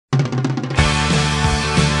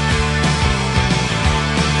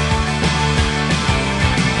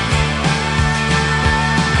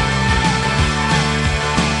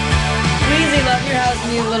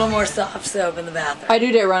more soft soap in the bathroom. I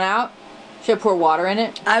do. Did it run out? Should I pour water in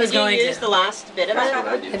it? I was going to use the last bit of it.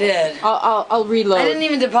 I did. I'll reload. I didn't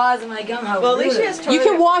even deposit my gum. How well, at least she has you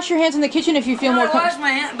can wash your hands in the kitchen if you feel more comfortable. I wash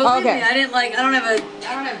my hands. Believe me, I didn't like. I don't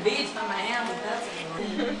have beads on my hands.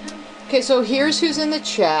 Okay, so here's who's in the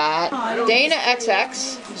chat. Dana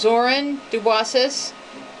XX, Zoran Dubois,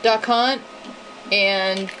 Duck Hunt,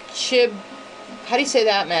 and Chib. How do you say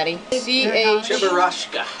that, Maddie? C-H.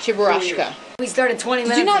 Chibarashka. Chibarashka. We started 20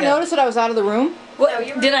 minutes Did you not ago. notice that I was out of the room?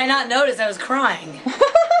 What? Did I not notice? I was crying.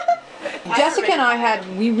 Jessica and I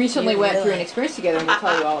we recently went through an experience together, and we'll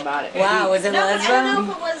tell you all about it. Wow, was it lesbian? I don't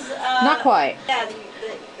know if it was... Not quite. Yeah,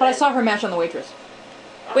 but I saw her mash on the waitress.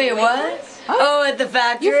 Wait, what? Oh, at the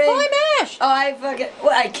factory? You fly mashed! Oh, I fucking...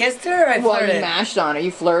 What, I kissed her or I flirted? Well, you mashed on her.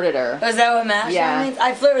 You flirted her. Oh, is that what mashed yeah. means?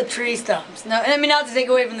 I flirt with tree stumps. No, I mean, not to take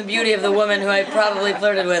away from the beauty of the woman who I probably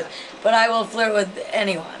flirted with, but I will flirt with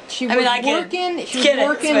anyone. She was working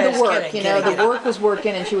the work, you know, the work was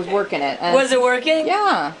working and she was working it. And was it working?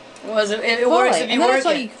 Yeah. Was it works if you work it. And then I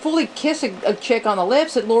saw you fully kiss a chick on the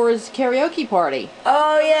lips at Laura's karaoke party.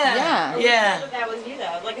 Oh, yeah. Yeah. Yeah. That was you,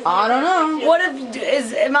 though. Like, I don't know. What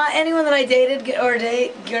if, am I, anyone that I dated or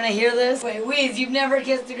date gonna hear this? Wait, Louise, you've never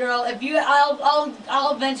kissed a girl. If you,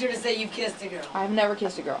 I'll venture to say you've kissed a girl. I've never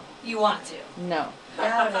kissed a girl. You want to? No.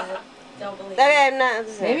 Don't believe okay, I'm not.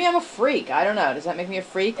 Maybe I'm a freak. I don't know. Does that make me a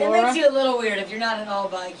freak, Laura? It makes you a little weird if you're not at all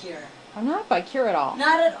bi-cure. I'm not bi-cure at all.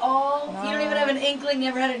 Not at all? No. You don't even have an inkling,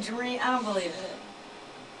 never had a dream? I don't believe it.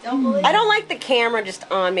 Don't believe it. I don't like the camera just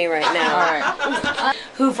on me right now. Alright.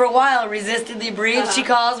 Who for a while resisted the brief. She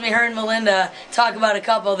calls me, her and Melinda talk about a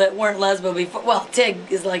couple that weren't lesbo before. Well, Tig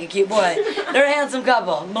is like a cute boy. They're a handsome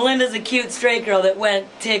couple. Melinda's a cute straight girl that went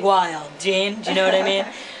Tig wild. Gene, do you know what I mean?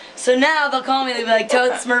 So now they'll call me, they'll be like,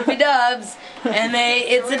 Totes Smurfy Dubs. And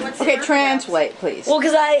okay, translate, please. Well,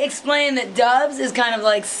 because I explained that Dubs is kind of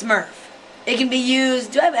like Smurf. It can be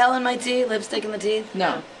used. Do I have L in my teeth? Lipstick in the teeth?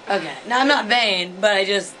 No. Okay. Now, I'm not vain, but I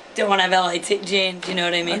just don't want to have L-I-T. Gene, do you know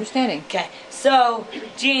what I mean? Understanding. Okay. So,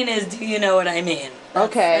 Gene is, do you know what I mean? That's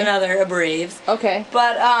okay. Another abbreves. Okay.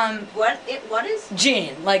 But, What is?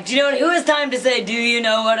 Gene. Like, do you know, who has time to say, do you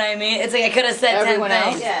know what I mean? It's like I could have said everyone 10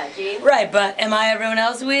 else. things. Yeah, Gene. Right, but am I everyone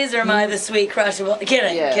else, Louise, or am I the sweet, crushable?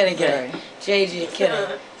 Kidding, yeah, kidding. JG,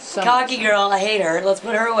 kidding. Cocky girl, I hate her. Let's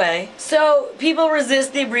put her away. So, people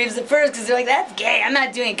resist the briefs at first because they're like, that's gay, I'm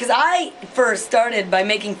not doing it. Because I first started by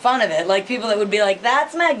making fun of it. Like, people that would be like,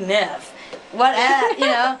 that's magnif. What, you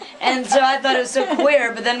know? And so I thought it was so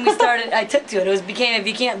queer, but then we started, I took to it. It became, if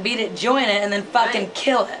you can't beat it, join it, and then fucking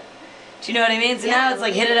kill it. Do you know what I mean? So now it's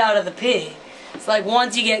like, hit it out of the P. It's like,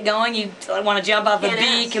 once you get going, you want to jump off the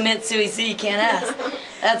B, commit suicide, you can't ask.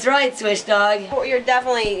 That's right, Swish dog. You're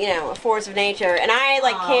definitely, you know, a force of nature, and I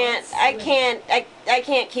like I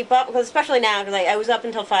can't keep up because especially now because I was up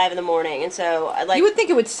until 5 in the morning, and so I like. You would think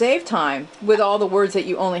it would save time with all the words that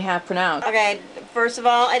you only have pronounced. Okay, first of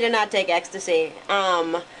all, I did not take ecstasy.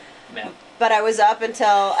 But I was up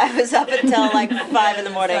until like 5 in the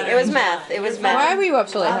morning. It was meth. It was meth. Why were you up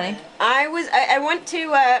so late, honey? I went to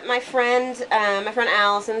my friend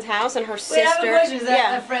Allison's house and her sister. Wait, I have a question. Is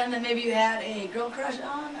that a friend that maybe you had a girl crush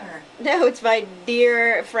on, or? No, it's my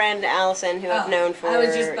dear friend Allison, who I've known for I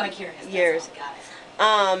was just curious. years.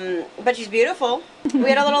 Got it. But she's beautiful. We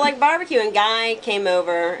had a little like barbecue, and Guy came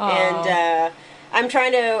over, and I'm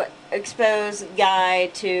trying to expose Guy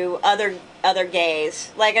to other gays.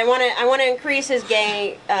 Like I want to increase his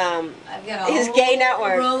gay gay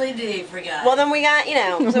network. Rolly D for Guy. Well, then we got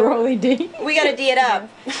so Rolly D. We got to D it up.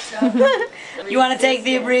 You want to take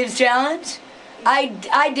the Breves challenge?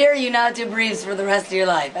 I dare you not to Breves for the rest of your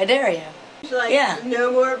life. I dare you. Like, yeah.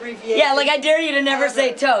 No more abbreviations. Yeah, like I dare you to never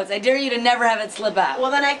say totes. I dare you to never have it slip out. Well,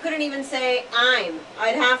 then I couldn't even say I'm.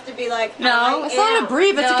 I'd have to be like. No, it's not a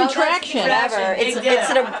breathe. It's a contraction. Whatever.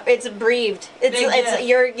 It's abbreeved.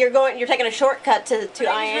 You're taking a shortcut to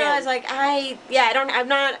I am. I realize like I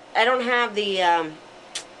don't have the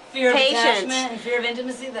fear of patience. attachment and fear of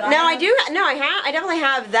intimacy that No, I have. I definitely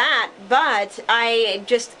have that, but I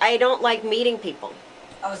don't like meeting people.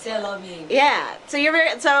 Oh, see, I love meeting. Yeah, so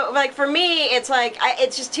like for me, it's like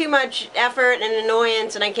it's just too much effort and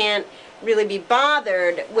annoyance, and I can't really be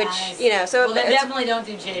bothered. Which so well, then definitely don't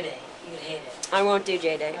do J Day. You would hate it. I won't do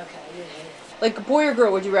J Day. Okay, you would hate it. Like boy or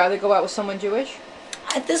girl, would you rather go out with someone Jewish?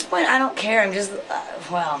 At this point, I don't care. I'm just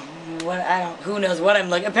who knows what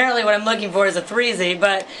I'm looking. Apparently, what I'm looking for is a threesy,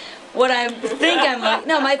 but. What I think I'm looking.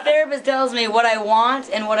 No, my therapist tells me what I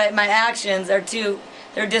want and my actions are too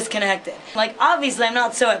they're disconnected. Like, obviously, I'm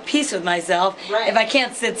not so at peace with myself Right. if I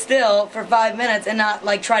can't sit still for 5 minutes and not,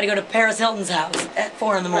 like, try to go to Paris Hilton's house at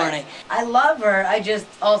 4 in the morning. I love her, I just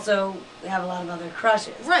also have a lot of other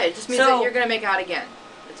crushes. Right, it just means that you're going to make out again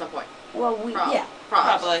at some point. Well, yeah.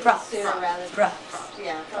 Probably. Sooner rather than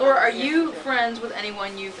yeah. Or are you friends with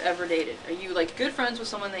anyone you've ever dated? Are you like good friends with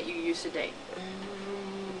someone that you used to date?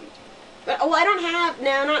 But I don't have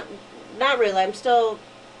not really. I'm still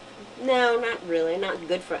not really. Not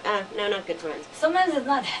good friends. No, not good friends. Sometimes it's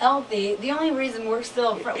not healthy. The only reason we're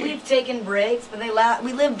still we've taken breaks, but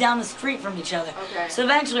we live down the street from each other. Okay. So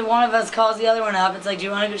eventually one of us calls the other one up. It's like, do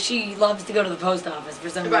you want to go? She loves to go to the post office for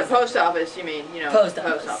some reason. By post office, you mean, Post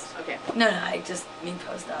office. Okay. No, I just mean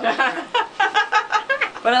post office.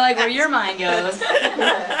 But I like where your mind goes.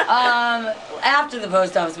 After the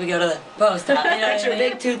post office, we go to the post office. You know, it's a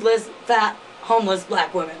big, toothless, fat, homeless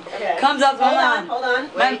black woman. Okay. Comes up to my mom. Hold on.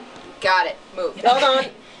 Wait. Got it. Move. Hold on.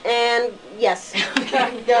 And yes. Go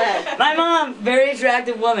ahead. My mom, very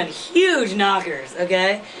attractive woman, huge knockers,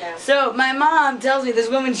 okay? Yeah. So my mom tells me, this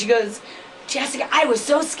woman, she goes, Jessica, I was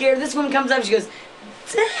so scared. This woman comes up, she goes,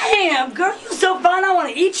 damn, girl, you so fine, I want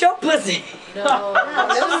to eat your pussy. No.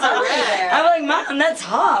 I'm like, Mom, that's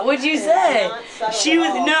hot. What'd you say? She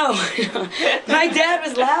was, no. My dad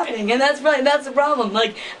was laughing, and that's the problem.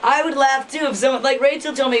 Like, I would laugh too if someone, like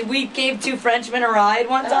Rachel told me, we gave 2 Frenchmen a ride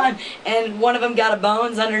one time, and one of them got a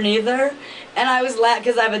bones underneath her, and I was laughing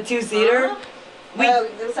because I have a 2-seater.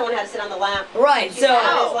 Someone had to sit on the lap. Right, so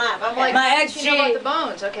On his lap. Okay. I'm like, my ex, she know about the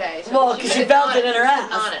bones. Okay. So well, because she felt it in her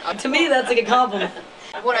on it. ass. To me, that's like a compliment.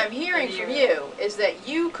 What I'm hearing from you is that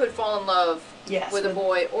you could fall in love with a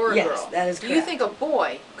boy or a girl. Yes, that is correct. Do you think a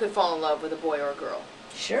boy could fall in love with a boy or a girl?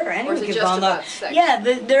 Sure, Or anyone is it can just fall in love. about sex? Yeah,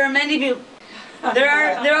 there are many people.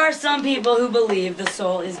 There are some people who believe the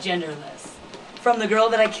soul is genderless. From the girl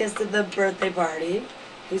that I kissed at the birthday party,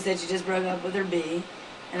 who said she just broke up with her B,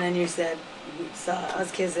 and then you said you saw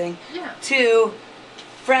us kissing. Yeah. To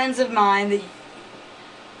friends of mine that.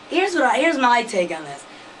 Here's my take on this.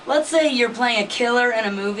 Let's say you're playing a killer in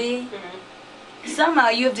a movie. Somehow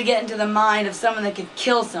you have to get into the mind of someone that could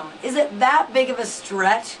kill someone. Is it that big of a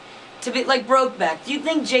stretch to be like Brokeback? Do you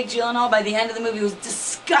think Jake Gyllenhaal by the end of the movie was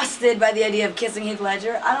disgusted by the idea of kissing Heath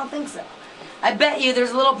Ledger? I don't think so. I bet you there's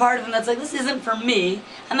a little part of him that's like, this isn't for me.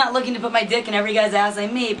 I'm not looking to put my dick in every guy's ass I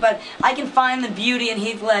meet, but I can find the beauty in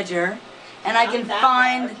Heath Ledger, and I can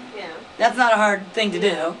find. That's not a hard thing to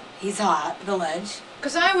do. He's hot, the ledge.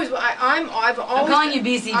 Because I've always. I'm calling you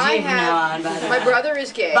BCG from now on, by the way. My brother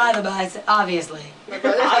is gay. By the by, obviously. My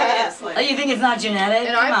brother's gay. Oh, you think it's not genetic?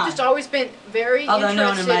 And Come I've on. just always been very Although no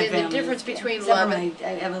one in my interested in family the difference is, between except love for and. I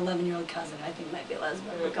have an 11-year-old cousin I think might be a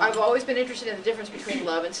lesbian. I've always been interested in the difference between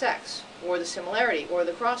love and sex, or the similarity, or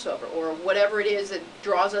the crossover, or whatever it is that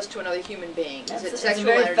draws us to another human being. Is it sexual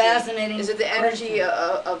very energy? fascinating Is it the energy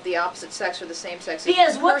question. of the opposite sex or the same sex?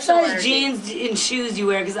 P.S. What Personal size energy. jeans and shoes do you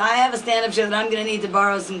wear? Because I have a stand-up show that I'm going to need to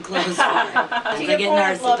borrow some clothes for. To your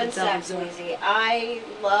point of love and sex, Weezy, I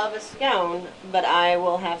love a scone, but I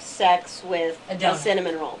will have sex with a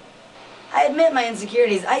cinnamon roll. I admit my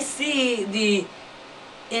insecurities. I see the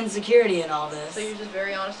insecurity in all this. So you're just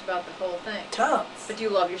very honest about the whole thing. Totes. But do you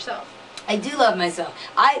love yourself? I do love myself.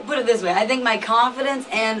 I put it this way. I think my confidence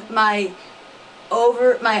and my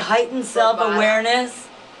heightened self-awareness,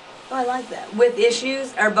 I like that, with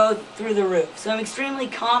issues are both through the roof. So I'm extremely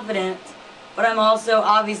confident, but I'm also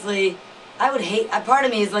obviously, part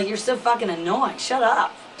of me is like, you're so fucking annoying. Shut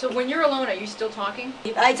up. So when you're alone, are you still talking?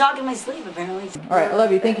 I talk in my sleep, apparently. All right, I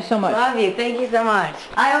love you. Thank you so much. Love you. Thank you so much.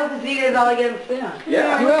 I hope to see you guys all again soon.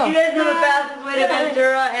 Yeah. You will. You guys know the fastest way to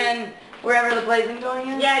Ventura and wherever the place is going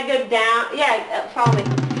is? Yeah, go down. Yeah, follow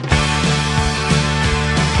me.